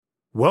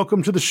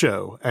Welcome to the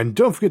show, and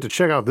don't forget to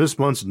check out this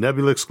month's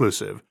Nebula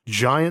exclusive,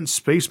 Giant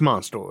Space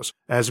Monsters,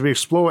 as we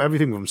explore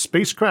everything from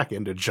space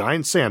kraken to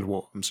giant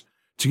sandworms.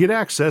 To get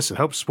access and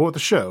help support the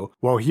show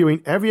while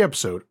hearing every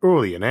episode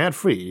early and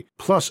ad-free,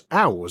 plus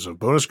hours of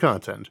bonus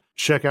content,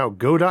 check out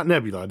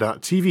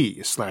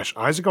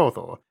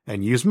go.nebula.tv/IsaacArthur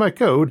and use my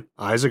code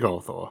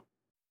IsaacArthur.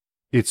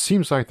 It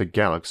seems like the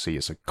galaxy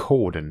is a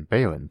cold and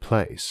barren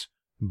place,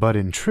 but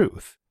in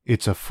truth,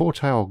 it's a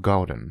fertile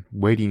garden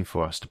waiting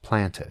for us to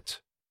plant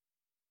it.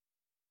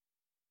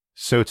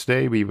 So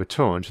today we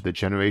return to the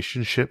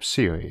Generation Ship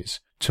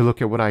series to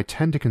look at what I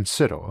tend to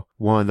consider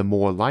one of the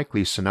more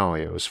likely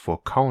scenarios for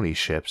colony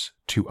ships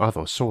to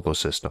other solar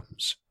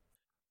systems.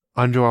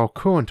 Under our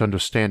current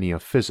understanding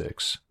of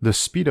physics, the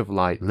speed of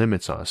light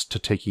limits us to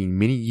taking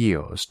many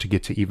years to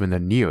get to even the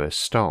nearest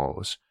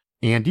stars,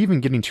 and even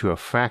getting to a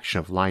fraction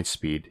of light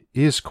speed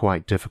is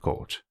quite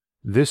difficult.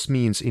 This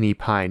means any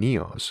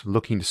pioneers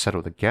looking to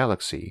settle the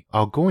galaxy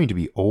are going to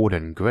be old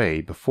and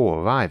gray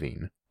before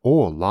arriving,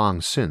 or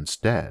long since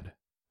dead.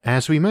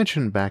 As we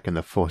mentioned back in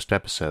the first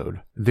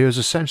episode, there's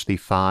essentially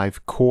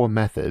 5 core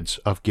methods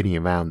of getting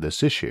around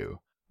this issue.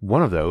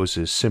 One of those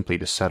is simply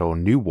to settle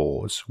new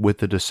worlds with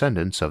the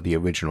descendants of the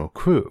original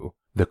crew,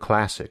 the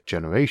classic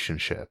Generation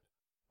Ship.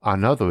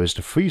 Another is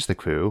to freeze the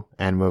crew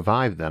and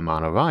revive them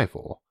on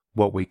arrival,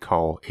 what we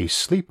call a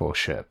sleeper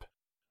ship.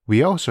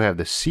 We also have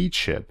the seed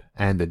ship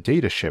and the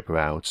data ship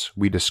routes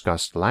we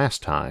discussed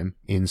last time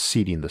in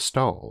Seeding the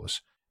Stars,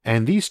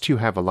 and these two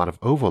have a lot of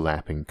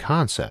overlapping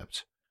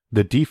concept.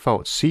 The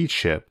default seed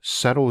ship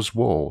settles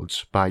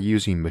worlds by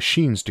using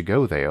machines to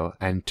go there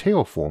and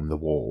terraform the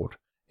world,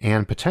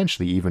 and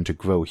potentially even to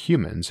grow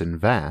humans in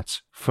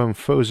vats from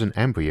frozen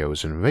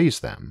embryos and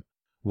raise them,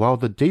 while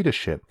the data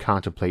ship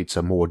contemplates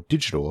a more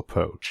digital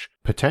approach,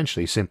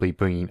 potentially simply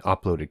bringing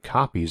uploaded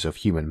copies of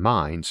human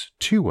minds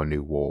to a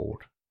new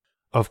world.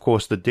 Of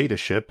course, the data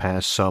ship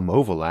has some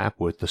overlap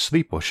with the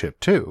sleeper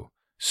ship too,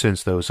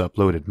 since those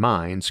uploaded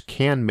minds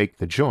can make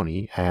the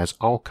journey as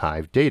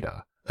archived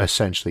data,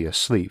 essentially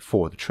asleep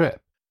for the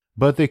trip,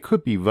 but they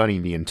could be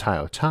running the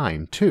entire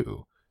time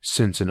too,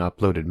 since an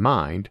uploaded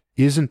mind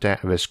isn't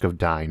at risk of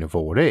dying of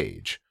old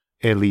age,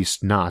 at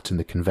least not in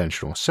the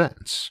conventional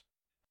sense.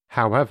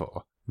 However,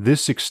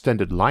 this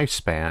extended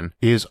lifespan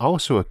is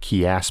also a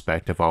key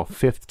aspect of our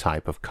 5th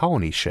type of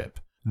colony ship,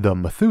 the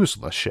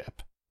Methuselah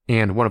ship,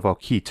 and one of our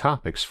key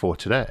topics for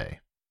today.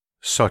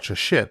 Such a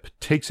ship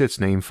takes its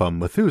name from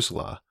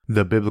Methuselah,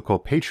 the biblical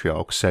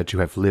patriarch said to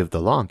have lived the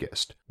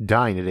longest,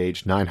 dying at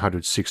age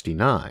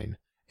 969,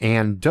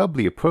 and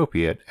doubly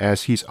appropriate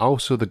as he's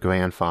also the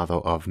grandfather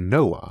of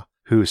Noah,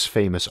 whose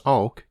famous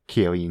ark,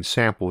 carrying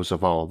samples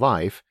of our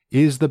life,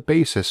 is the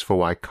basis for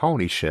why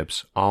colony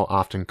ships are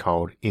often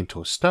called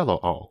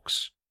interstellar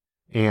arks.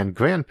 And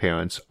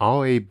grandparents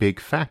are a big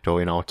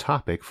factor in our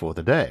topic for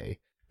the day,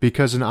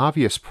 because an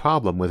obvious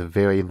problem with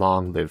very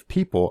long-lived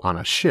people on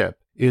a ship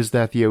is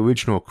that the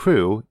original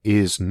crew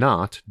is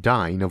not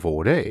dying of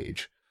old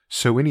age,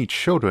 so any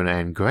children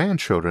and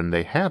grandchildren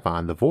they have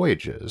on the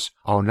voyages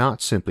are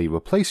not simply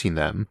replacing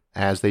them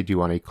as they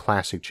do on a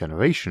classic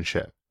Generation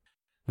ship.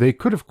 They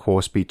could of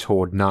course be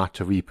told not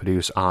to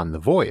reproduce on the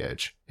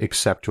voyage,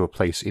 except to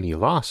replace any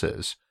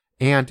losses,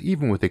 and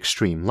even with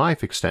extreme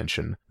life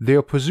extension,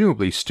 there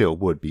presumably still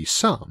would be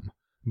some.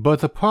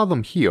 But the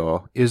problem here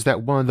is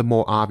that one of the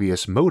more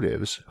obvious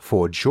motives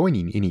for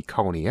joining any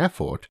colony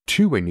effort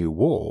to a new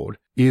world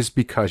is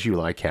because you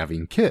like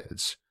having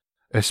kids,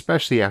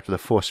 especially after the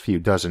first few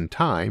dozen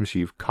times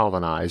you've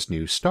colonized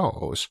new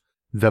stars.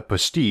 The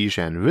prestige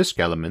and risk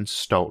elements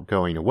start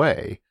going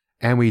away,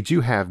 and we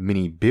do have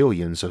many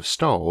billions of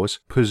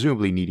stars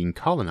presumably needing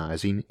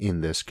colonizing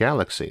in this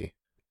galaxy.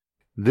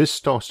 This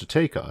starts to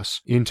take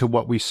us into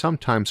what we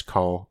sometimes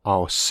call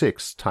our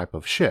 6th type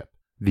of ship,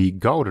 the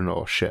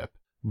Gardener ship.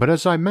 But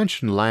as I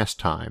mentioned last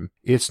time,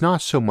 it's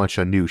not so much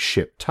a new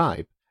ship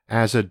type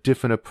as a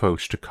different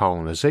approach to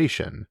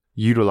colonization,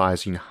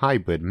 utilizing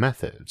hybrid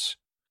methods.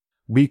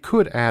 We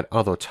could add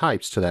other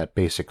types to that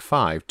basic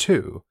 5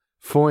 too.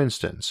 For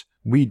instance,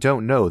 we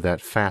don't know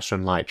that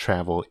faster-than-light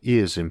travel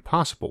is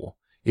impossible,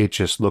 it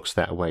just looks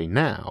that way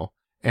now,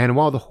 and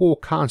while the whole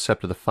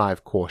concept of the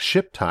 5 core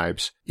ship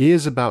types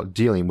is about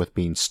dealing with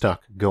being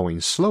stuck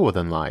going slower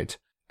than light,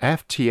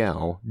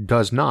 FTL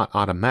does not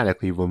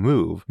automatically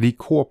remove the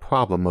core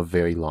problem of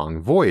very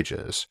long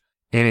voyages,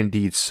 and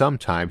indeed some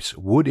types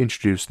would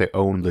introduce their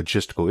own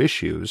logistical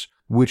issues,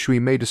 which we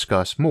may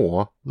discuss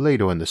more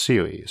later in the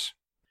series.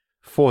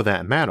 For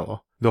that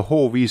matter, the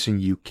whole reason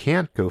you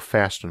can't go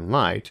faster than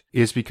light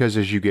is because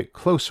as you get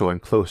closer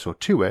and closer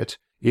to it,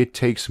 it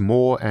takes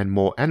more and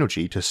more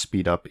energy to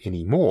speed up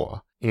any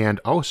more, and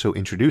also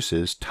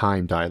introduces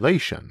time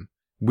dilation.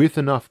 With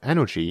enough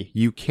energy,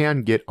 you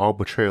can get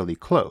arbitrarily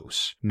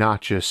close,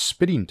 not just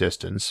spitting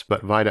distance,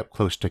 but right up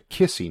close to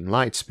kissing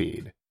light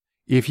speed.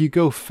 If you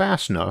go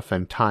fast enough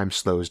and time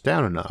slows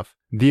down enough,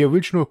 the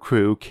original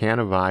crew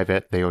can arrive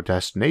at their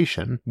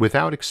destination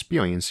without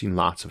experiencing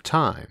lots of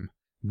time.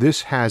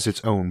 This has its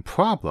own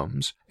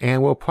problems,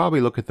 and we'll probably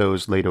look at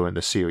those later in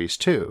the series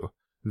too,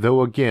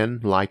 though again,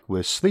 like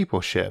with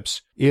sleeper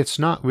ships, it's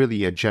not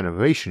really a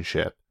generation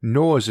ship,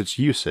 nor is its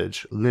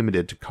usage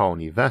limited to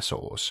colony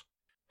vessels.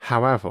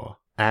 However,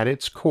 at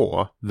its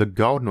core, the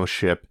Gardner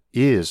ship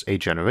is a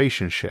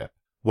generation ship,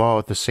 while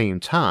at the same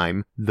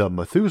time, the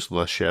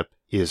Methuselah ship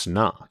is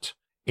not.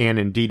 And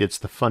indeed it's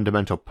the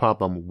fundamental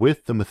problem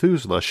with the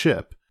Methuselah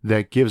ship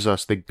that gives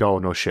us the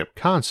Gardner ship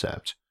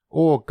concept,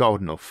 or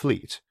Gardner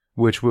fleet,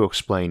 which we'll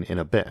explain in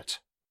a bit.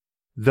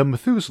 The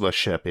Methuselah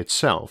ship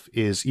itself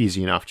is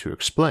easy enough to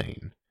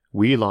explain.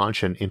 We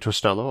launch an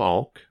interstellar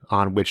arc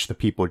on which the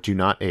people do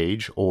not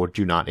age or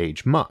do not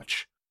age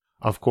much.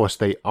 Of course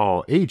they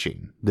are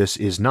aging, this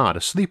is not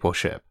a sleeper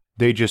ship,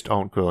 they just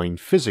aren't growing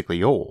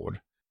physically old.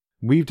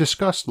 We've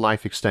discussed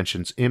life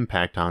extension's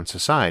impact on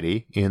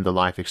society in the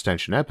life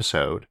extension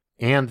episode,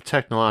 and the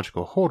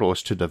technological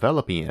hurdles to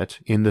developing it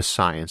in the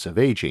science of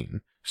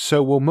aging,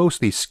 so we'll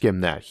mostly skim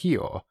that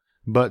here,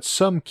 but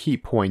some key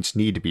points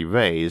need to be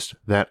raised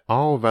that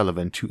are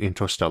relevant to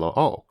interstellar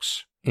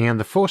arcs, and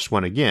the first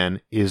one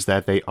again is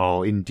that they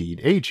are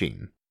indeed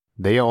aging.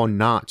 They are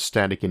not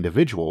static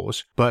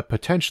individuals, but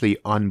potentially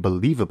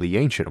unbelievably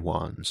ancient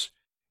ones.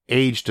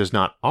 Age does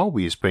not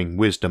always bring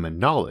wisdom and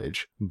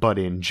knowledge, but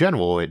in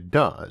general it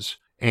does,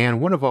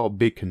 and one of our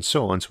big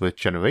concerns with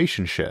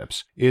generation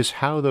ships is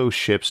how those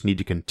ships need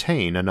to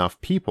contain enough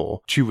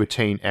people to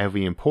retain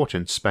every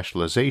important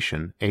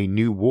specialization a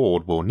new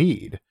world will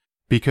need,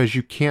 because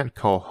you can't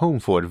call home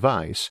for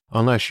advice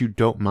unless you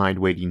don't mind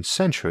waiting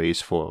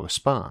centuries for a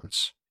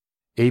response.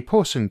 A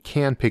person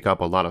can pick up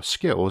a lot of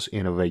skills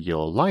in a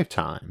regular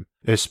lifetime,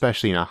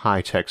 especially in a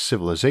high-tech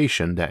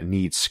civilization that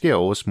needs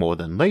skills more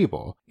than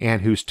labor,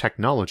 and whose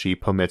technology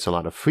permits a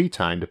lot of free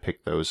time to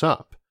pick those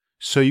up,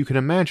 so you can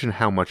imagine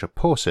how much a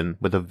person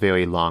with a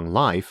very long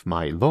life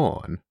might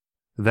learn.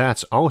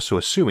 That's also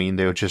assuming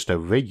they're just a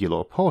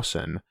regular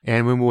person,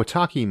 and when we're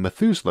talking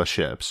Methuselah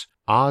ships,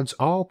 odds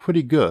are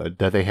pretty good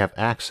that they have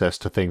access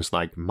to things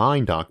like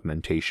mind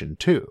augmentation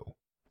too.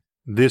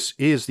 This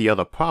is the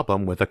other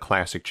problem with a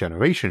classic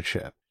generation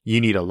ship.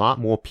 You need a lot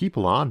more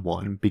people on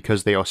one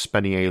because they are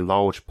spending a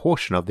large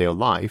portion of their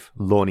life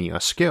learning a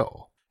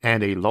skill,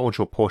 and a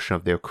larger portion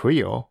of their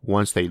career,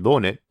 once they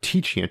learn it,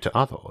 teaching it to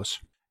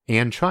others,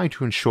 and trying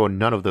to ensure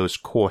none of those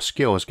core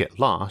skills get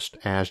lost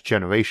as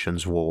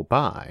generations roll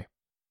by.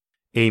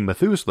 A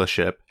Methuselah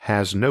ship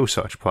has no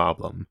such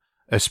problem,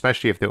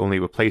 especially if they're only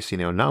replacing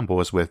their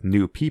numbers with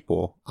new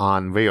people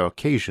on rare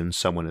occasions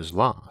someone is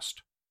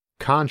lost.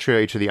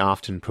 Contrary to the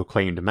often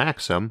proclaimed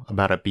maxim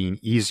about it being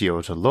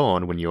easier to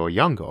learn when you're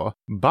younger,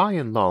 by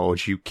and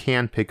large you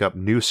can pick up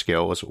new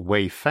skills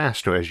way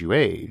faster as you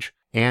age,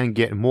 and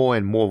get more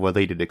and more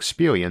related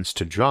experience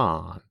to draw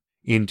on.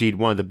 Indeed,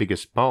 one of the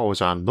biggest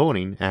bars on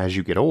learning as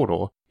you get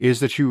older is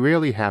that you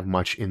rarely have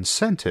much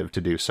incentive to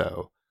do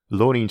so.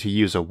 Learning to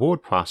use a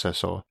word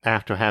processor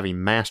after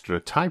having mastered a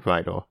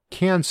typewriter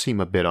can seem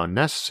a bit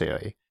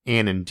unnecessary,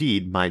 and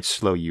indeed might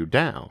slow you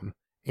down.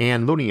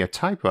 And learning a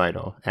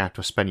typewriter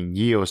after spending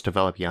years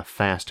developing a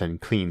fast and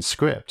clean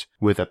script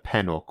with a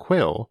pen or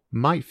quill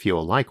might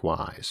feel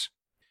likewise.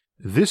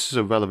 This is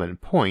a relevant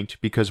point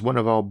because one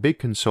of our big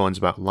concerns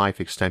about life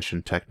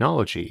extension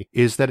technology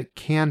is that it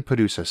can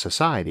produce a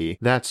society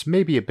that's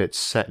maybe a bit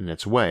set in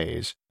its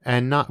ways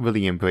and not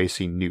really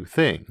embracing new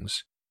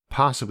things,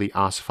 possibly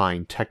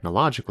ossifying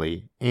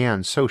technologically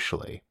and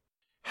socially.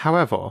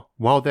 However,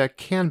 while that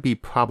can be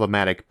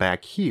problematic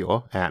back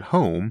here at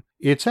home,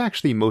 it's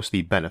actually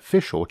mostly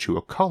beneficial to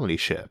a colony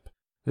ship.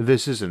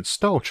 This isn't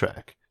Star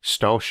Trek.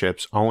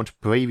 Starships aren't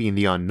braving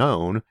the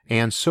unknown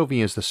and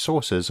serving as the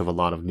sources of a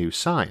lot of new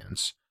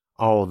science.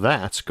 All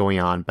that's going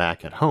on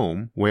back at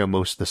home, where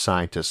most of the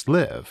scientists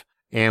live,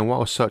 and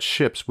while such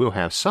ships will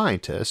have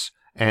scientists,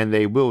 and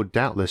they will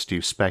doubtless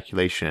do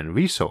speculation and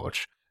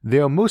research,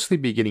 they'll mostly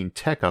be getting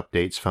tech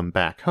updates from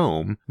back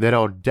home that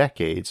are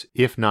decades,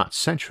 if not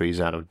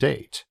centuries, out of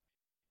date.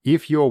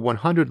 If you're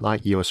 100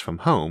 light years from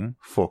home,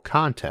 for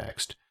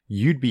context,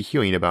 you'd be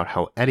hearing about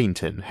how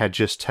Eddington had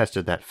just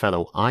tested that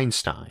fellow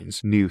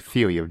Einstein's new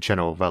theory of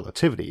general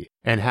relativity,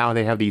 and how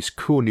they have these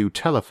cool new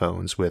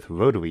telephones with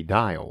rotary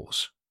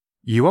dials.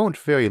 You aren't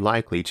very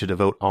likely to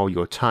devote all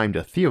your time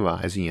to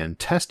theorizing and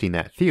testing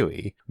that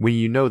theory when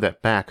you know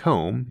that back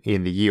home,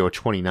 in the year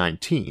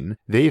 2019,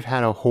 they've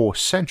had a whole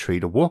century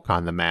to work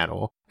on the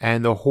matter,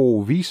 and the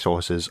whole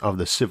resources of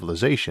the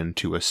civilization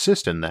to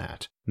assist in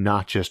that,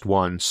 not just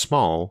one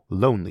small,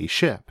 lonely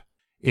ship.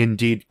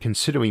 Indeed,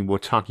 considering we're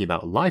talking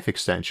about life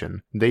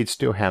extension, they'd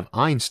still have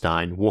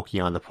Einstein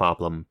working on the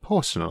problem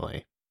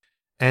personally.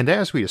 And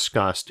as we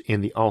discussed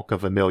in the Arc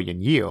of a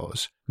Million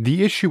Years,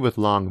 the issue with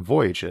long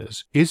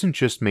voyages isn't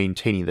just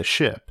maintaining the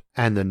ship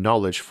and the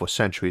knowledge for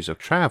centuries of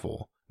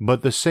travel,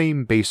 but the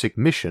same basic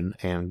mission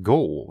and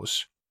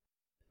goals.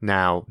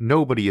 Now,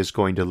 nobody is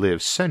going to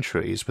live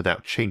centuries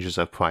without changes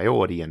of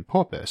priority and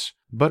purpose,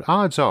 but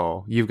odds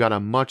are you've got a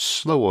much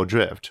slower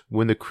drift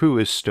when the crew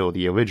is still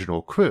the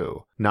original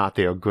crew, not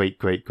their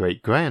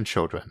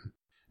great-great-great-grandchildren.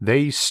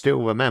 They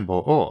still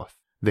remember Earth,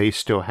 they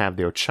still have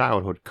their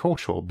childhood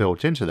culture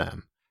built into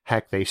them,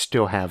 Heck, they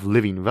still have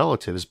living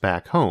relatives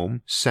back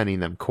home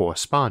sending them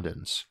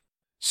correspondence.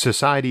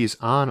 Societies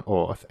on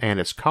Earth and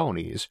its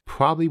colonies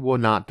probably will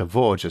not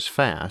diverge as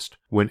fast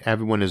when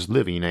everyone is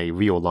living a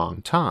real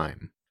long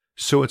time,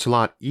 so it's a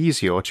lot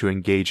easier to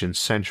engage in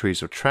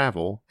centuries of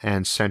travel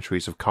and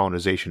centuries of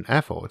colonization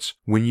efforts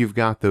when you've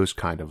got those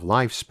kind of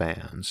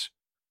lifespans.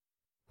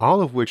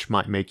 All of which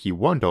might make you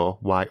wonder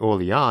why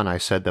early on I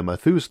said the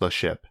Methuselah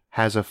ship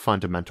has a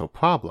fundamental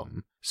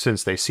problem,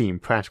 since they seem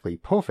practically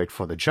perfect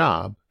for the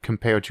job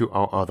compared to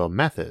our other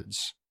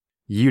methods.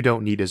 You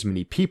don't need as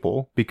many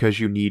people because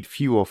you need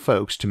fewer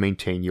folks to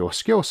maintain your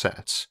skill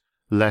sets,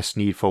 less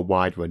need for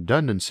wide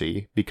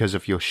redundancy because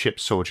if your ship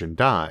surgeon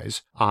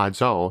dies,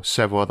 odds are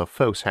several other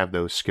folks have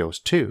those skills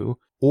too,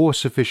 or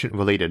sufficient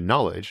related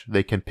knowledge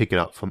they can pick it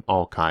up from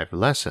archived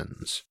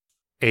lessons.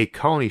 A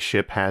colony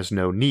ship has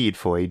no need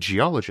for a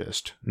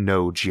geologist,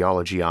 no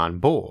geology on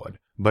board,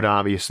 but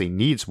obviously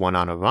needs one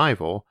on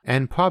arrival,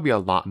 and probably a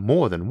lot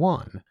more than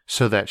one,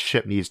 so that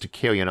ship needs to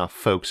carry enough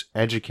folks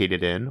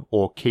educated in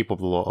or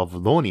capable of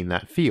learning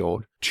that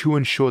field to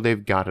ensure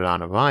they've got it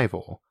on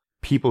arrival,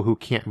 people who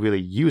can't really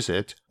use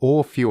it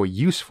or feel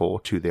useful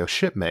to their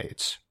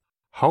shipmates.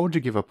 Hard to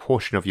give a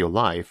portion of your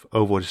life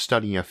over to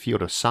studying a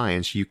field of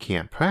science you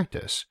can't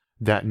practice,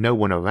 that no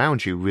one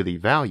around you really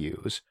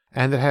values,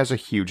 and that has a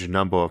huge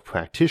number of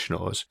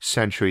practitioners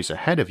centuries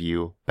ahead of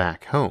you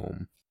back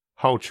home.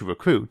 Hard to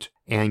recruit,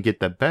 and get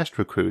the best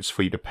recruits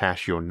for you to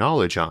pass your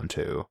knowledge on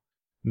to.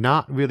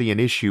 Not really an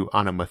issue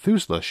on a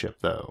Methuselah ship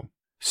though.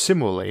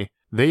 Similarly,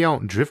 they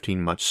aren't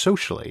drifting much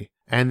socially,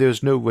 and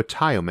there's no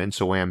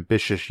retirements or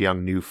ambitious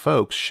young new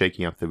folks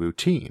shaking up the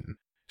routine,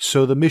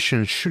 so the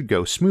mission should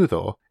go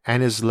smoother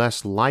and is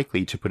less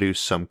likely to produce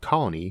some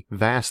colony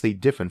vastly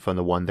different from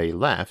the one they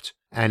left,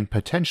 and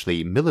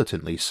potentially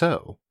militantly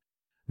so.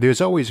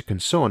 There's always a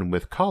concern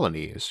with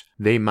colonies.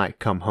 They might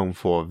come home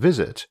for a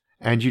visit,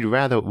 and you'd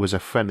rather it was a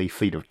friendly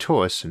fleet of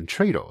tourists and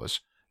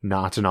traders,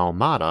 not an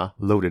armada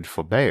loaded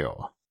for bear.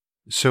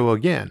 So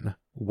again,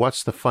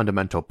 what's the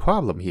fundamental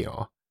problem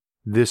here?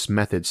 This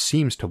method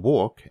seems to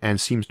work,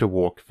 and seems to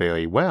work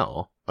very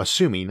well,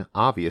 assuming,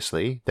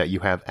 obviously, that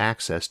you have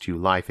access to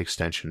life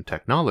extension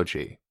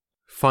technology.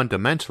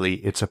 Fundamentally,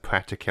 it's a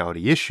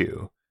practicality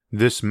issue.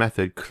 This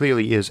method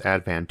clearly is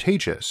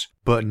advantageous,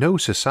 but no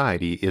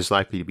society is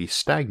likely to be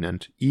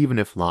stagnant even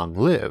if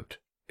long-lived,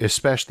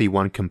 especially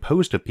one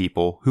composed of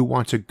people who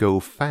want to go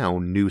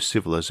found new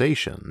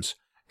civilizations,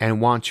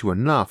 and want to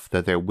enough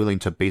that they're willing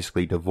to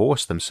basically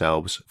divorce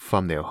themselves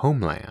from their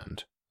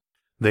homeland.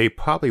 They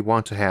probably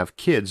want to have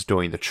kids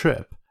during the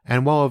trip,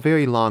 and while a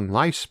very long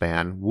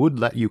lifespan would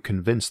let you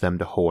convince them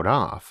to hold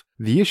off,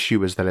 the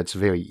issue is that it's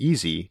very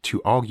easy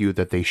to argue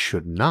that they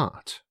should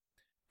not.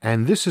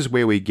 And this is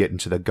where we get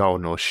into the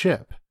Gardner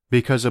ship,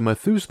 because a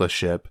Methuselah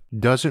ship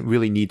doesn't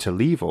really need to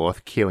leave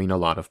Earth carrying a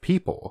lot of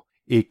people.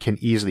 It can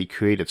easily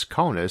create its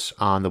colonists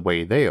on the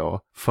way there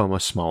from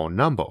a small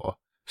number,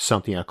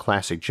 something a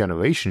classic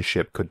generation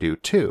ship could do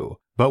too,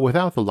 but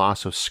without the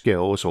loss of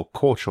skills or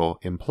culture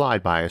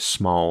implied by a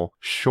small,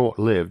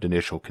 short-lived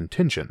initial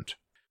contingent.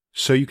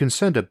 So you can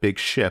send a big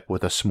ship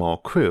with a small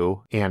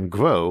crew and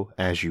grow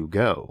as you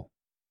go.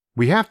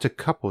 We have to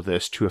couple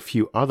this to a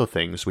few other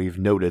things we've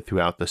noted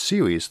throughout the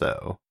series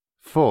though.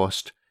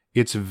 First,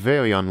 it's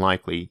very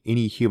unlikely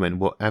any human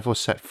will ever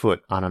set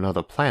foot on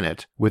another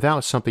planet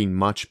without something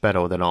much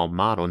better than our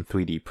modern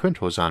 3D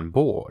printers on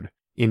board.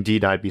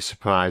 Indeed, I'd be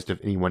surprised if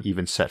anyone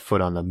even set foot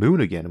on the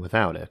moon again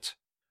without it.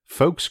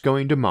 Folks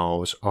going to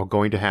Mars are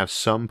going to have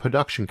some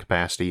production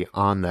capacity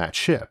on that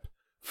ship.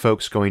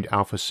 Folks going to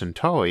Alpha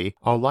Centauri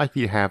are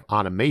likely to have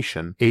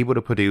automation able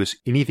to produce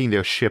anything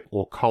their ship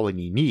or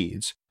colony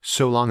needs,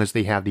 so long as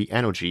they have the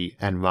energy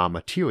and raw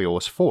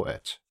materials for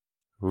it.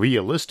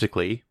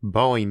 Realistically,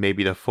 barring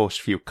maybe the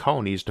first few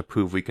colonies to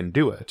prove we can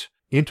do it,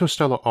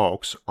 interstellar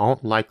arcs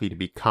aren't likely to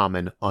be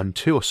common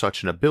until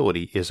such an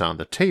ability is on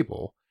the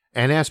table,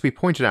 and as we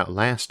pointed out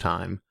last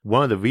time,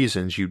 one of the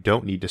reasons you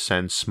don't need to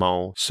send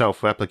small,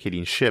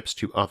 self-replicating ships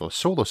to other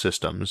solar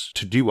systems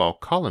to do our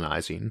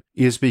colonizing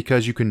is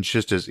because you can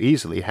just as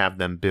easily have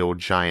them build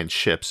giant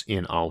ships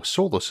in our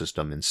solar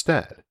system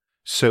instead.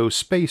 So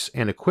space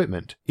and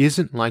equipment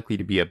isn't likely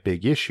to be a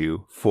big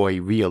issue for a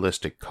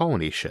realistic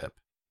colony ship.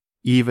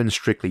 Even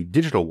strictly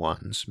digital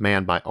ones,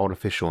 manned by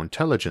artificial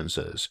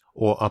intelligences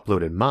or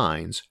uploaded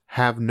minds,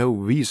 have no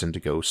reason to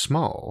go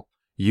small.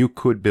 You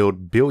could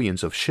build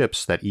billions of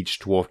ships that each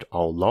dwarfed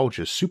our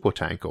largest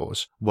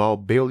supertankers while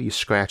barely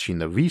scratching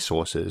the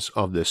resources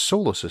of this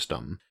solar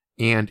system,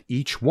 and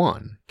each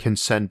one can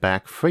send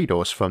back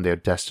freighters from their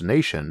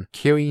destination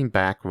carrying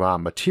back raw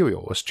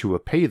materials to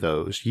repay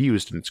those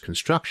used in its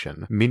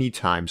construction many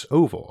times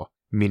over,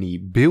 many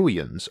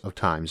billions of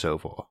times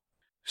over.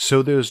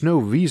 So there's no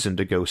reason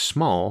to go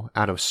small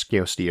out of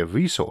scarcity of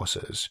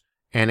resources,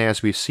 and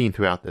as we've seen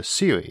throughout this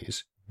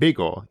series,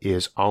 bigger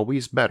is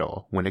always better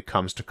when it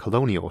comes to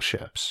colonial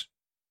ships.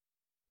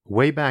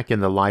 Way back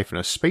in the Life in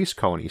a Space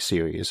Colony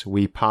series,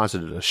 we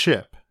posited a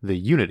ship, the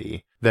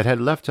Unity, that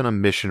had left on a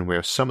mission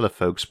where some of the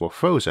folks were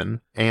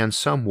frozen and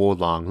some were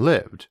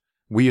long-lived,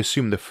 We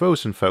assume the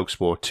frozen folks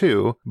were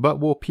too, but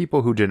were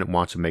people who didn't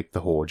want to make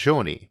the whole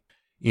journey.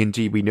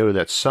 Indeed, we know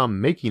that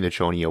some making the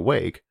journey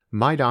awake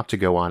might opt to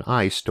go on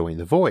ice during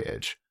the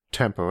voyage,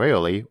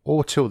 temporarily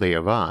or till they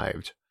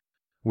arrived.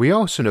 We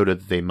also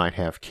noted that they might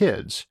have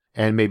kids,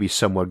 and maybe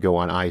some would go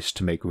on ice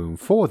to make room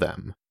for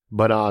them,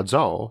 but odds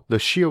are the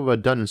sheer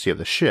redundancy of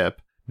the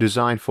ship,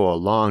 designed for a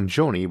long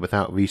journey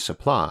without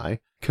resupply,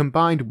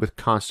 combined with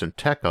constant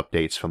tech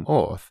updates from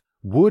Earth,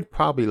 would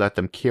probably let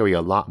them carry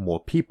a lot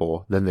more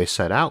people than they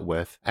set out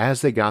with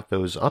as they got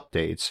those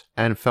updates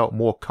and felt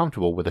more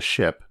comfortable with the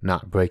ship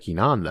not breaking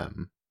on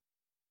them.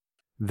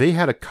 They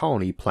had a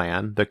colony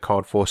plan that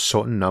called for a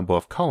certain number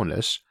of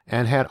colonists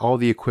and had all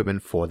the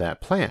equipment for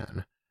that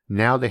plan.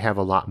 Now they have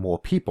a lot more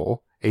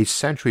people, a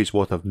century's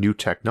worth of new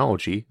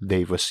technology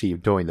they've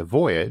received during the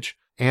voyage,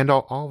 and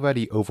are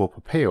already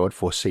overprepared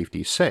for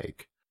safety's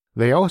sake.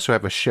 They also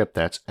have a ship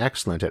that's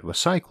excellent at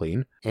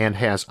recycling and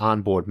has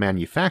onboard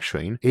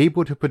manufacturing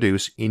able to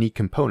produce any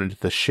component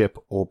the ship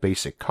or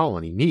basic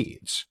colony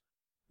needs.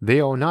 They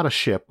are not a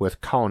ship with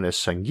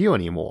colonists and gear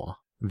anymore.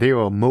 They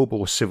are a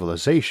mobile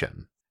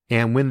civilization,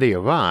 and when they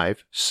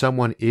arrive,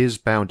 someone is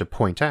bound to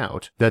point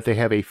out that they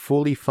have a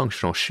fully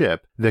functional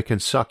ship that can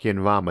suck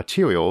in raw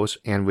materials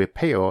and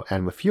repair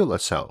and refuel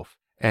itself,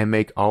 and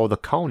make all the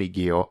colony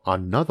gear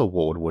another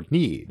world would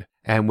need,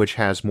 and which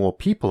has more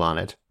people on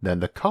it than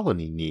the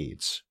colony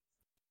needs.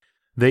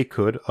 They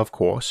could, of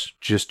course,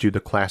 just do the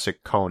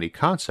classic colony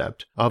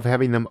concept of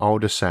having them all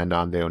descend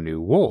on their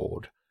new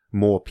world.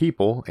 More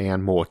people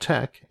and more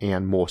tech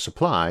and more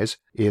supplies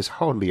is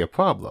hardly a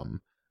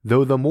problem,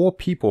 though the more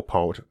people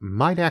part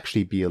might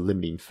actually be a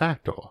limiting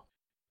factor.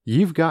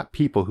 You've got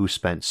people who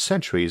spent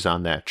centuries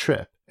on that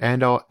trip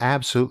and are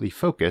absolutely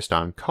focused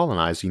on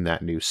colonizing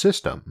that new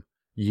system.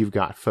 You've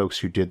got folks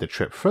who did the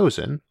trip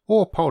frozen,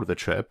 or part of the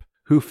trip,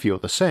 who feel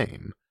the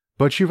same,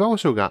 but you've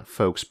also got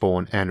folks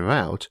born en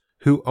route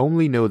who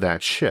only know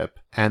that ship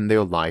and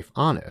their life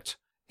on it,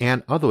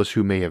 and others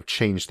who may have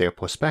changed their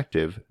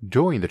perspective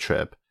during the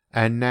trip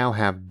and now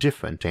have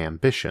different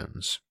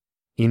ambitions.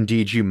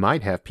 Indeed, you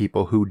might have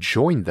people who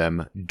joined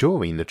them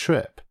during the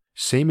trip,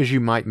 same as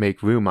you might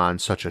make room on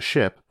such a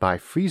ship by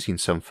freezing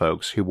some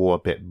folks who were a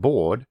bit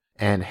bored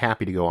and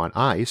happy to go on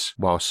ice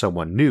while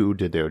someone new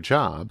did their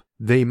job.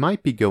 They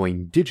might be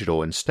going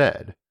digital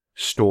instead,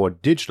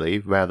 stored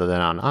digitally rather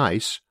than on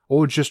ice,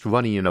 or just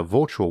running in a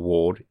virtual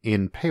world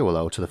in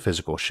parallel to the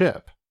physical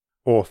ship.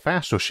 Or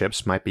faster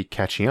ships might be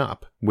catching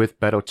up, with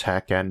better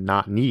tech and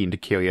not needing to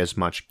carry as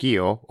much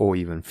gear or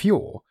even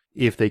fuel,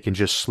 if they can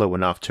just slow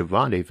enough to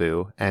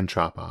rendezvous and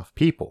drop off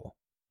people.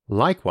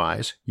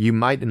 Likewise, you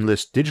might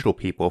enlist digital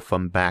people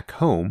from back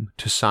home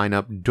to sign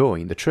up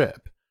during the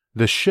trip.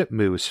 The ship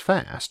moves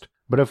fast,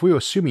 but if we're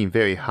assuming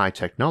very high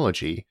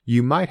technology,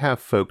 you might have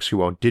folks who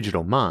are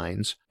digital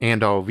minds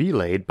and are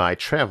relayed by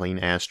traveling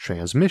as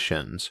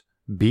transmissions,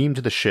 beamed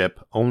to the ship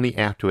only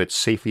after it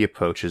safely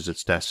approaches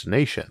its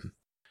destination.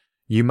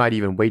 You might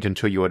even wait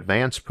until your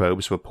advanced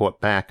probes report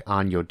back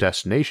on your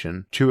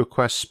destination to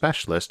request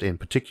specialists in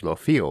particular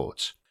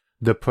fields.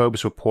 The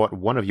probes report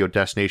one of your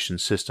destination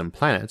system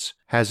planets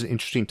has an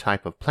interesting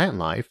type of plant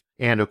life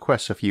and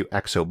requests a few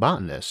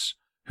exobotanists,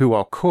 who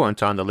are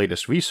current on the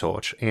latest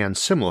research and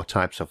similar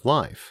types of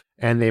life,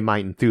 and they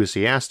might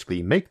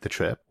enthusiastically make the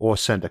trip or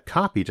send a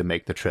copy to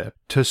make the trip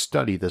to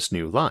study this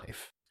new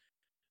life.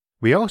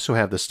 We also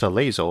have the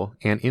Stellaser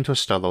and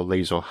interstellar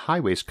laser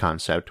highways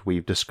concept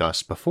we've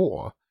discussed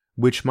before,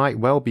 which might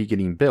well be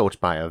getting built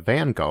by a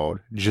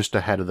vanguard just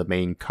ahead of the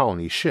main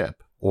colony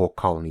ship or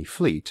colony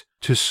fleet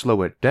to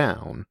slow it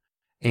down,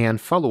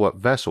 and follow-up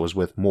vessels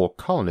with more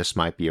colonists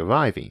might be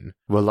arriving,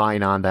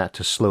 relying on that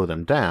to slow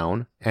them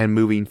down and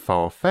moving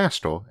far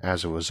faster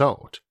as a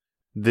result.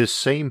 This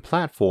same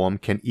platform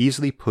can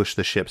easily push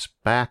the ships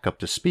back up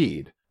to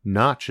speed,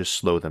 not just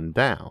slow them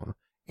down,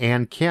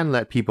 and can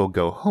let people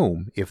go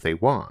home if they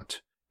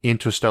want.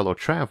 Interstellar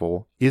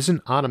travel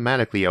isn't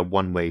automatically a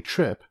one-way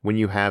trip when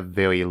you have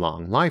very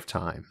long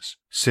lifetimes,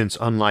 since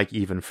unlike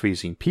even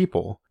freezing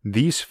people,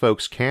 these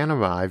folks can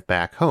arrive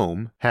back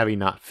home having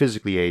not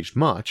physically aged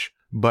much,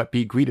 but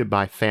be greeted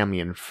by family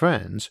and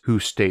friends who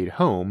stayed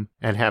home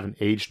and haven't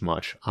aged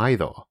much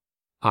either.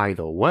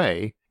 Either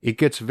way, it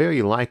gets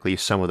very likely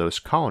some of those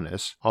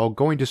colonists are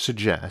going to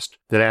suggest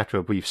that after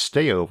a brief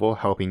stayover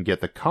helping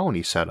get the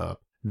colony set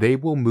up, they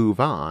will move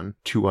on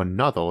to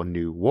another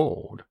new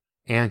world.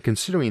 And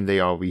considering they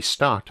are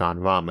restocked on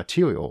raw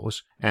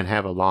materials and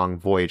have a long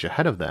voyage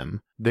ahead of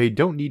them, they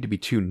don't need to be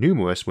too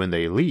numerous when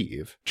they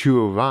leave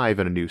to arrive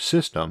in a new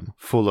system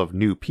full of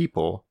new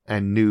people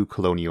and new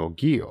colonial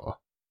gear.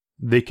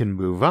 They can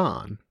move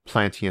on,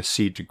 planting a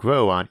seed to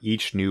grow on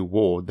each new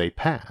world they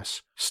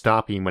pass,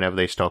 stopping whenever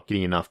they start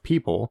getting enough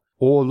people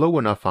or low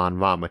enough on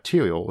raw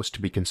materials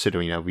to be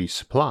considering a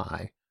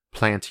resupply,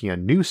 planting a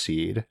new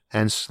seed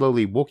and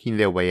slowly working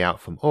their way out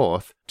from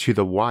Earth to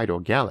the wider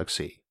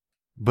galaxy.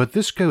 But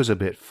this goes a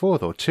bit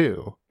further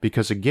too,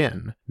 because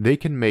again, they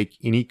can make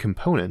any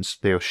components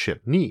their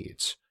ship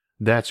needs.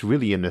 That's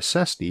really a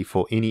necessity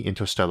for any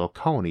interstellar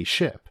colony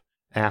ship.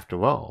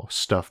 After all,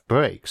 stuff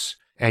breaks,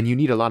 and you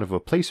need a lot of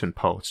replacement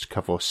parts to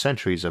cover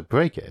centuries of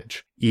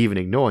breakage, even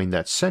ignoring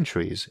that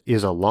centuries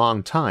is a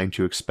long time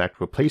to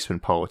expect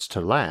replacement parts to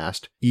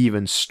last,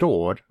 even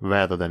stored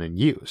rather than in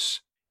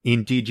use.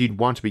 Indeed, you'd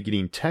want to be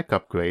getting tech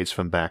upgrades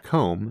from back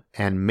home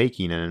and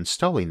making and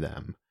installing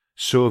them.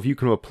 So if you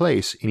can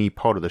replace any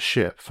part of the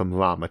ship from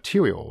raw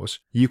materials,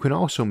 you can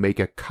also make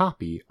a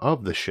copy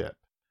of the ship.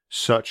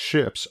 Such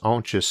ships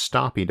aren't just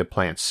stopping to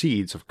plant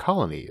seeds of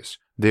colonies,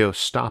 they're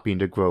stopping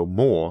to grow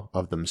more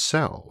of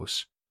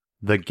themselves.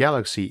 The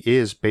galaxy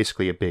is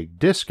basically a big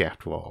disk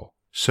after all,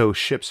 so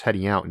ships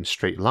heading out in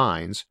straight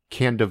lines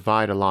can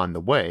divide along the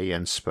way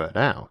and spread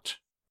out.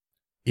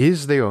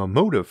 Is there a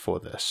motive for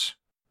this?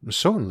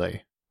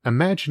 Certainly.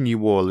 Imagine you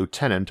were a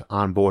lieutenant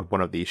on board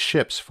one of these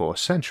ships for a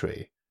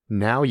century.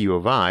 Now you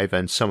arrive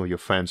and some of your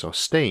friends are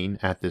staying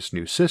at this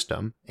new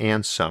system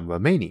and some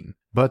remaining,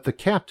 but the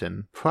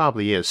captain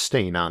probably is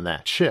staying on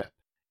that ship.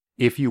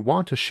 If you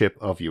want a ship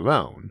of your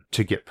own,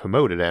 to get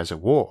promoted as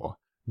it were,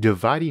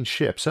 dividing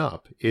ships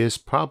up is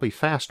probably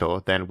faster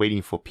than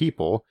waiting for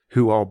people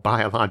who are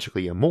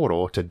biologically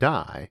immortal to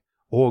die,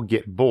 or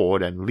get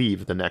bored and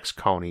leave the next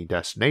colony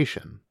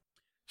destination.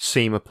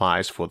 Same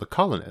applies for the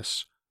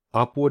colonists.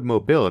 Upward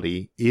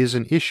mobility is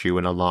an issue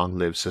in a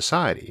long-lived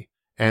society,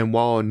 and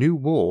while a new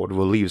world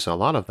relieves a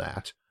lot of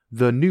that,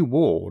 the new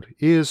world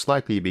is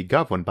likely to be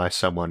governed by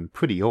someone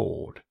pretty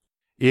old.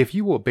 If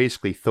you were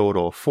basically third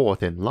or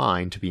fourth in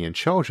line to be in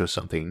charge of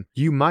something,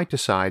 you might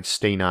decide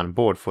staying on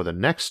board for the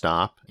next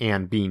stop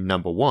and being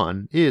number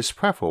one is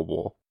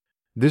preferable.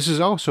 This is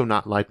also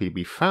not likely to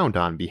be frowned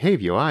on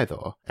behavior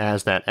either,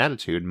 as that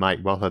attitude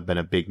might well have been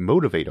a big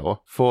motivator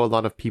for a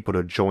lot of people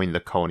to join the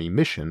colony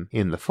mission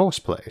in the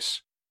first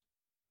place.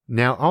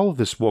 Now all of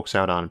this works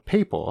out on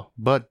paper,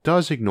 but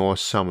does ignore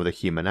some of the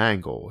human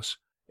angles.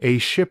 A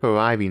ship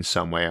arriving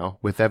somewhere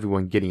with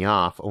everyone getting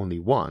off only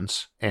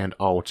once, and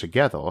all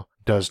together,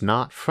 does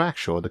not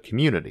fracture the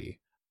community.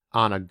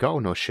 On a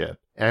Gardner ship,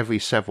 every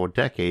several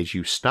decades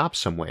you stop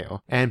somewhere,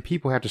 and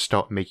people have to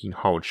start making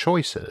hard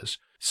choices,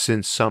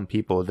 since some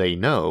people they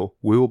know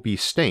will be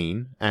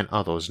staying and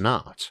others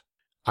not.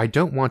 I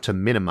don't want to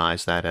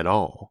minimize that at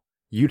all.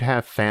 You'd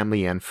have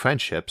family and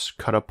friendships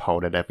cut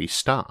apart at every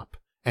stop,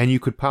 and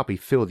you could probably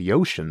fill the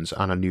oceans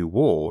on a new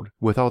world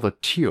with all the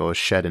tears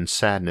shed in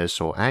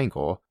sadness or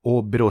anger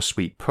or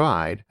bittersweet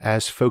pride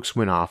as folks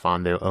went off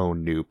on their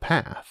own new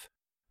path.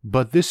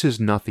 But this is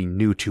nothing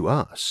new to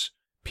us,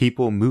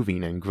 people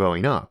moving and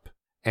growing up,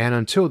 and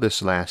until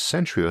this last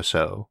century or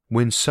so,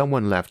 when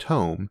someone left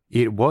home,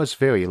 it was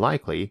very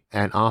likely,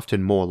 and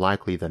often more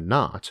likely than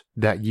not,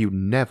 that you'd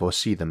never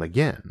see them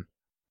again.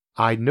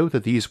 I know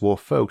that these were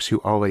folks who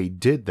already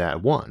did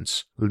that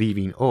once,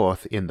 leaving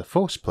Earth in the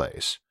first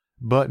place,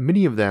 but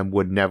many of them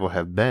would never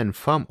have been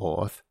from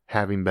Earth,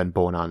 having been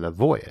born on the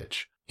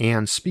voyage,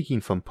 and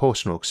speaking from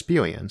personal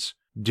experience,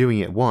 doing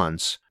it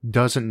once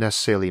doesn't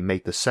necessarily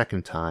make the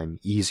second time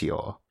easier.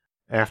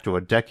 After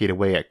a decade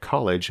away at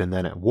college and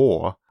then at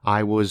war,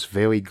 I was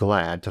very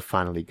glad to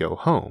finally go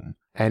home,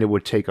 and it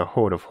would take a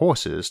herd of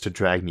horses to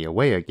drag me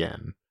away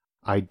again.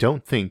 I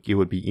don't think it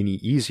would be any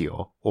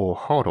easier or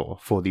harder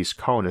for these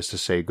colonists to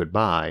say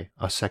goodbye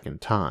a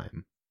second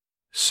time.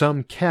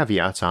 Some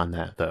caveats on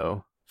that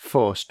though.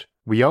 First,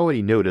 we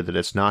already noted that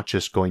it's not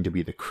just going to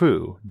be the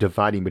crew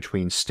dividing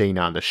between staying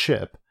on the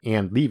ship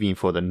and leaving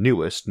for the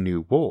newest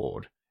new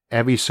world.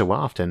 Every so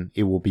often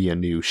it will be a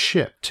new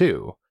ship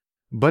too.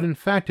 But in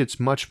fact it's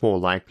much more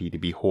likely to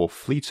be whole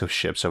fleets of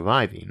ships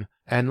arriving,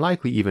 and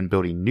likely even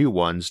building new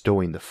ones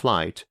during the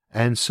flight,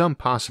 and some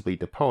possibly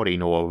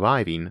departing or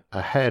arriving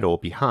ahead or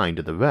behind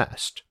the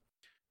rest.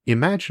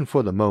 Imagine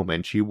for the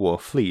moment you were a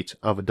fleet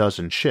of a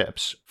dozen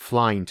ships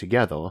flying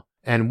together,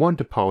 and one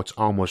departs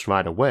almost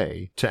right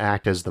away to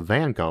act as the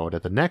vanguard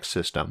at the next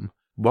system,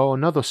 while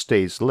another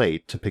stays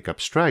late to pick up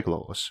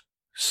stragglers.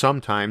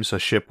 Sometimes a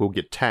ship will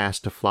get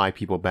tasked to fly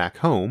people back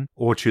home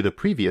or to the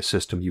previous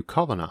system you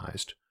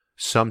colonized.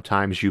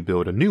 Sometimes you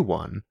build a new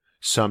one.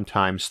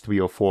 Sometimes 3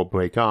 or 4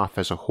 break off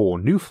as a whole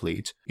new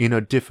fleet in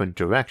a different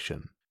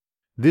direction.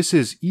 This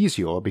is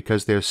easier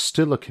because there's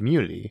still a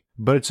community,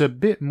 but it's a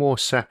bit more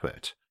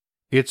separate.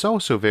 It's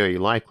also very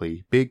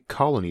likely big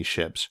colony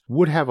ships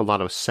would have a lot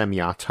of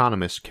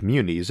semi-autonomous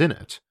communities in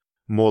it,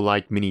 more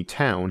like mini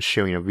towns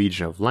sharing a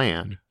region of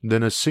land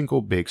than a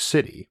single big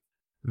city.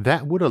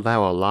 That would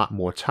allow a lot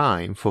more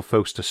time for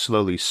folks to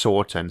slowly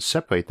sort and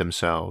separate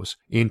themselves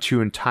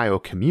into entire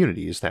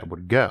communities that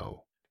would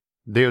go.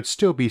 There'd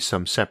still be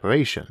some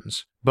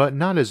separations, but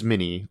not as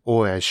many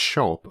or as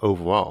sharp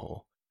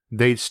overall.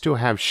 They'd still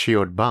have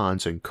shared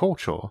bonds and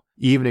culture,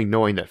 even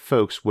ignoring that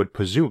folks would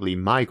presumably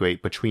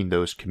migrate between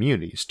those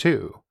communities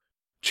too.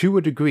 To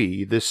a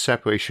degree, this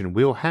separation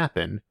will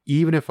happen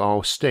even if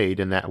all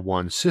stayed in that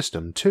one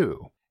system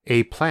too.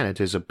 A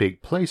planet is a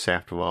big place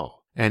after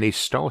all, and a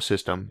star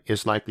system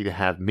is likely to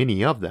have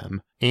many of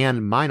them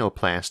and minor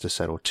planets to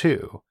settle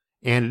too,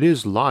 and it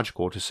is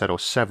logical to settle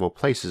several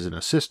places in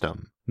a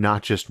system,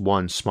 not just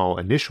one small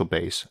initial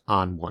base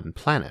on one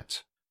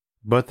planet.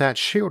 But that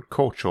shared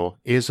culture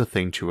is a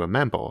thing to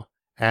remember,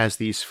 as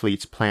these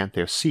fleets plant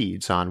their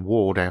seeds on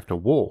world after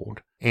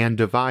world and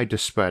divide to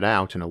spread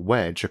out in a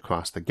wedge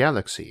across the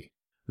galaxy.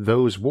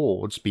 Those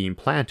worlds being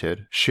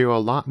planted share a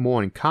lot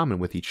more in common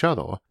with each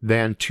other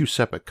than two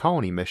separate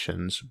colony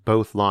missions,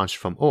 both launched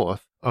from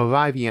Earth,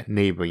 arriving at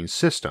neighboring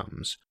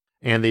systems,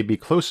 and they'd be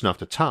close enough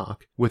to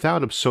talk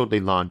without absurdly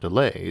long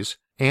delays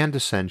and to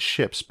send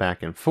ships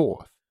back and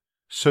forth.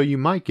 So you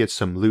might get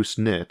some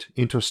loose-knit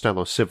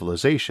interstellar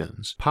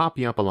civilizations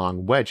popping up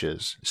along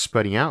wedges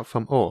spreading out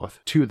from Earth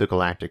to the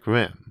galactic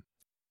rim.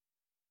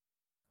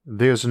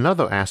 There's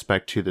another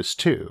aspect to this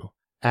too.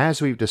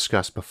 As we've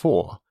discussed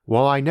before,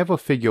 while I never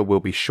figure we'll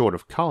be short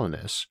of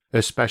colonists,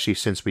 especially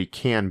since we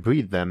can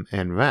breed them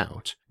en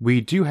route, we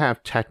do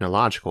have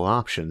technological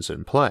options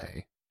in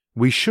play.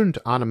 We shouldn't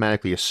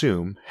automatically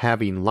assume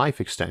having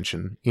life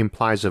extension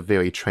implies a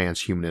very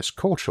transhumanist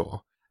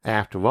culture.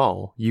 After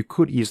all, you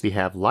could easily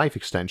have life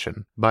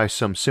extension by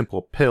some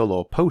simple pill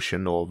or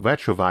potion or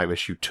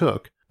retrovirus you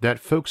took that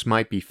folks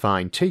might be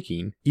fine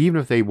taking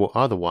even if they were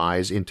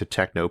otherwise into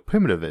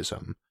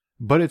techno-primitivism,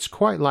 but it's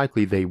quite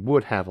likely they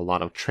would have a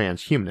lot of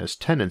transhumanist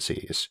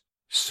tendencies.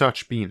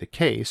 Such being the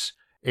case,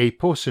 a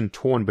person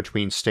torn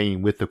between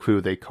staying with the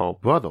crew they call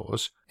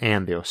brothers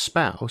and their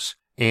spouse,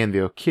 and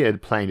their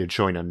kid planning to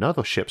join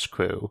another ship's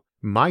crew,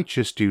 might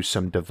just do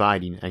some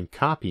dividing and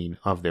copying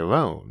of their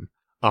own,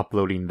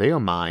 uploading their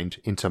mind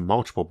into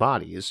multiple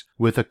bodies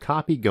with a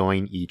copy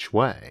going each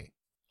way.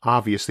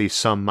 Obviously,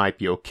 some might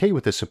be okay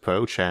with this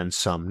approach and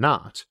some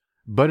not,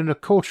 but in a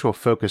culture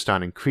focused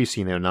on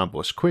increasing their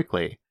numbers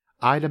quickly,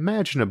 I'd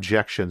imagine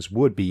objections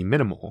would be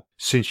minimal,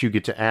 since you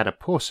get to add a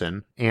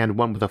person and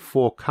one with a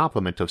full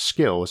complement of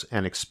skills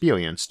and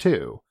experience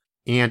too,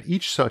 and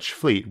each such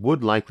fleet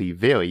would likely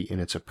vary in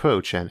its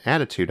approach and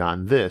attitude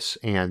on this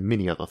and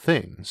many other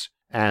things,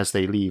 as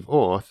they leave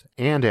Earth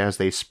and as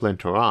they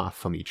splinter off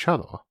from each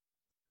other.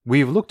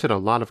 We've looked at a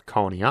lot of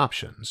colony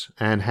options,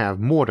 and have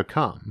more to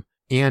come,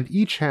 and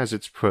each has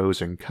its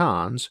pros and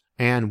cons,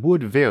 and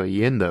would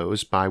vary in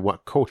those by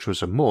what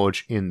cultures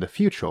emerge in the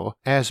future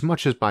as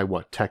much as by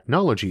what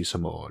technologies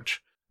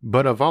emerge.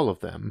 But of all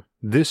of them,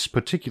 this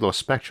particular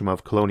spectrum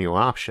of colonial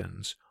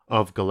options,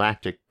 of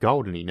galactic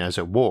gardening as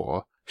it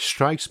were,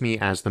 strikes me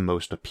as the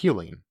most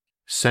appealing,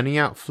 sending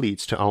out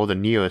fleets to all the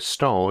nearest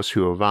stars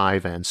who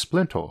arrive and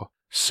splinter,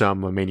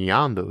 some remaining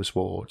on those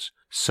worlds,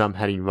 some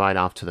heading right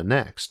off to the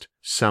next,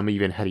 some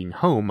even heading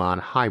home on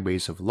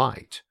highways of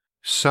light.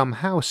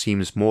 Somehow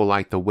seems more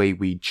like the way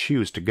we'd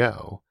choose to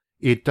go.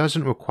 It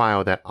doesn't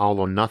require that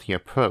all-or-nothing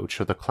approach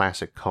of the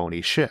classic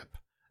colony ship,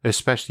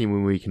 especially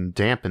when we can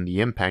dampen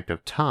the impact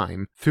of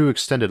time through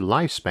extended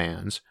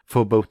lifespans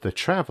for both the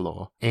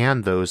traveler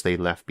and those they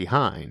left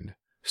behind,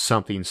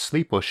 something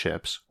sleeper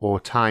ships or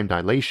time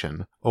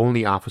dilation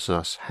only offers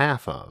us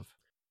half of.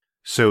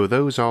 So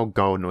those are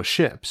Gardner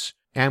ships,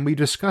 and we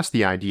discussed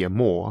the idea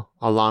more,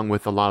 along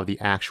with a lot of the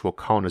actual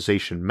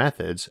colonization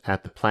methods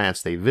at the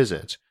planets they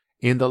visit,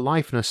 in the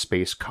Life in a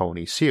Space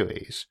Colony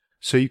series,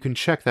 so you can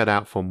check that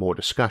out for more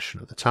discussion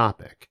of the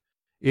topic.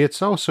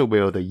 It's also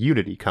where the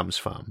Unity comes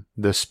from,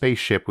 the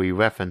spaceship we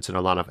reference in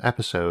a lot of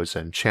episodes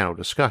and channel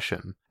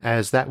discussion,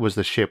 as that was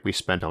the ship we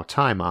spent our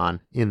time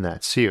on in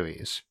that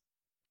series.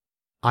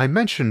 I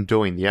mentioned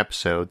during the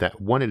episode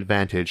that one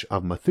advantage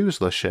of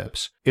Methuselah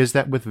ships is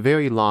that with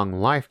very long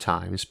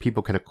lifetimes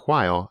people can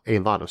acquire a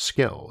lot of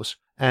skills,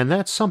 and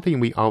that's something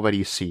we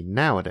already see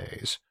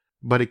nowadays,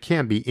 but it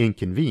can be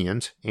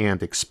inconvenient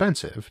and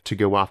expensive to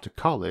go off to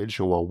college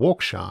or a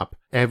workshop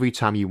every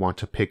time you want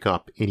to pick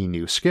up any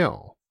new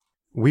skill.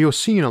 We are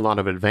seeing a lot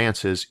of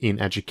advances in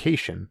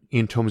education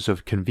in terms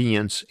of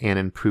convenience and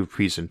improved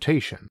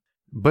presentation,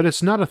 but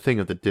it's not a thing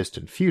of the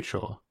distant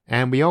future,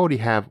 and we already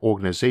have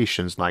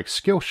organizations like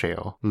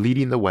Skillshare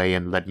leading the way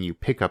and letting you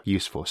pick up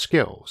useful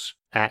skills,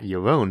 at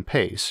your own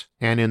pace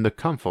and in the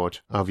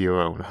comfort of your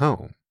own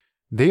home.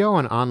 They are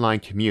an online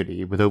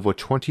community with over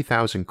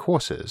 20,000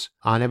 courses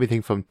on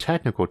everything from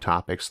technical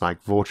topics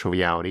like virtual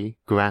reality,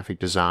 graphic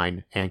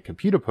design, and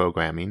computer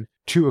programming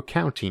to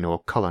accounting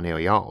or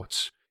culinary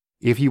arts.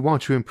 If you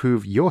want to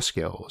improve your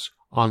skills,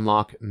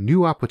 unlock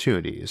new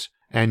opportunities,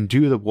 and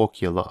do the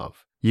work you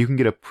love, you can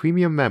get a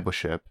premium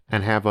membership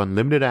and have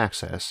unlimited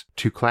access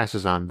to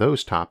classes on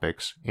those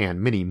topics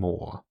and many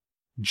more.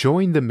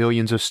 Join the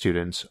millions of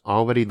students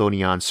already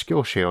learning on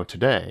Skillshare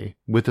today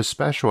with a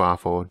special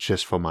offer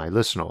just for my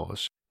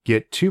listeners.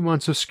 Get 2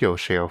 months of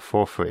Skillshare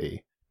for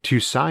free. To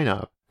sign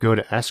up, go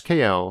to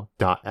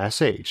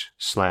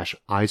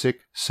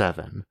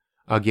skl.sh/Isaac7.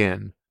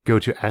 Again, go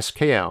to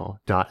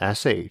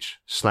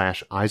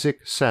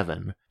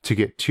skl.sh/Isaac7 to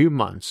get 2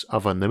 months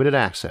of unlimited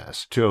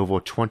access to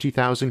over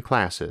 20,000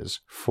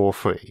 classes for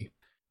free.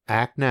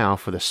 Act now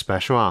for the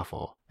special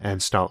offer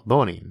and start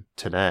learning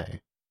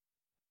today.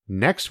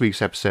 Next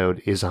week's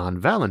episode is on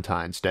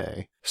Valentine's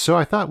Day, so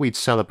I thought we'd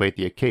celebrate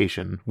the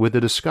occasion with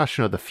a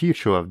discussion of the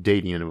future of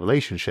dating and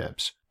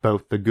relationships,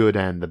 both the good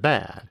and the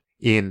bad,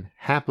 in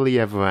Happily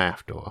Ever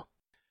After.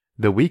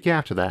 The week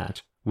after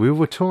that, we'll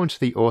return to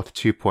the Earth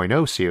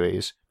 2.0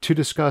 series to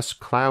discuss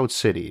Cloud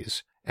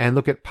Cities, and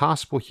look at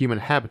possible human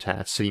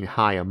habitats sitting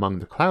high among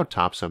the cloud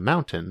tops of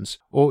mountains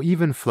or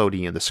even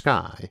floating in the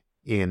sky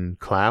in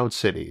Cloud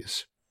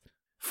Cities.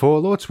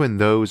 For alerts when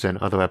those and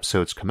other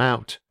episodes come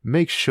out,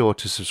 make sure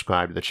to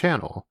subscribe to the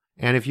channel,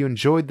 and if you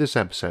enjoyed this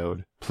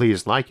episode,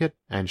 please like it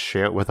and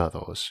share it with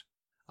others.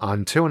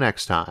 Until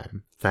next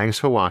time, thanks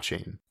for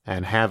watching,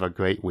 and have a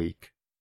great week.